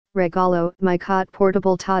Regalo, My Cot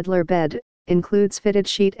Portable Toddler Bed, includes fitted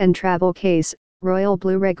sheet and travel case. Royal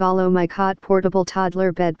Blue Regalo My Cot Portable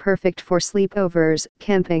Toddler Bed, perfect for sleepovers,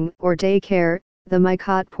 camping, or daycare. The My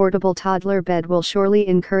Cot Portable Toddler Bed will surely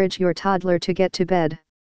encourage your toddler to get to bed.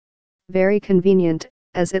 Very convenient,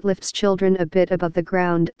 as it lifts children a bit above the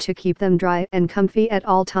ground to keep them dry and comfy at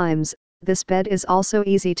all times. This bed is also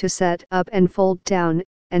easy to set up and fold down,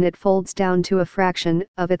 and it folds down to a fraction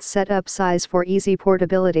of its setup size for easy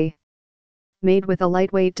portability. Made with a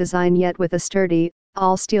lightweight design yet with a sturdy,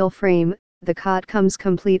 all-steel frame, the cot comes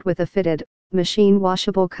complete with a fitted, machine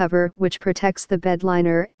washable cover which protects the bed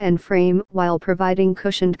liner and frame while providing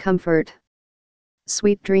cushioned comfort.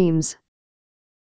 Sweet dreams.